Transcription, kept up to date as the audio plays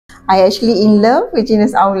I actually in love with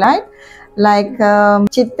GENIUS Aulad, like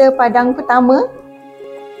cerita Padang pertama.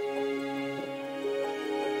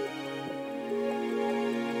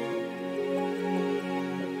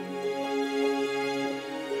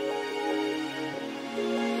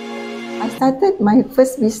 I started my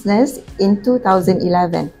first business in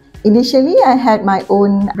 2011. Initially, I had my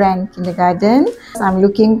own brand kindergarten. I'm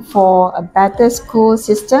looking for a better school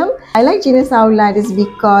system. I like GENIUS Aulad is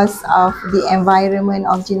because of the environment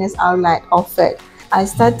of GENIUS Aulad offered. I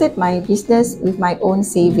started my business with my own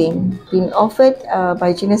saving, being offered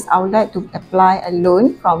by GENIUS Aulad to apply a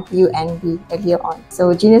loan from PUNB earlier on.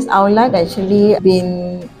 So GENIUS Aulad actually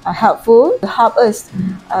been helpful to help us,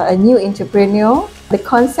 a new entrepreneur. The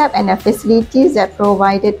concept and the facilities that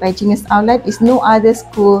provided by GENIUS Aulad is no other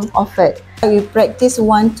school offered. We practice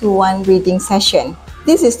one-to-one reading session.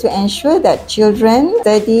 This is to ensure that children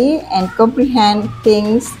study and comprehend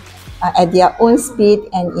things at their own speed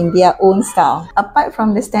and in their own style. Apart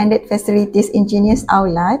from the standard facilities in GENIUS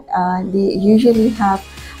Aulad, they usually have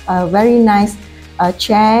very nice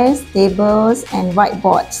chairs, tables and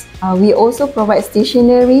whiteboards. We also provide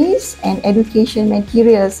stationeries and education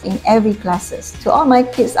materials in every classes. To all my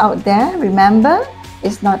kids out there, remember,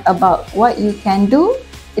 it's not about what you can do,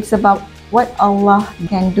 it's about what Allah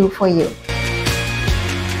can do for you.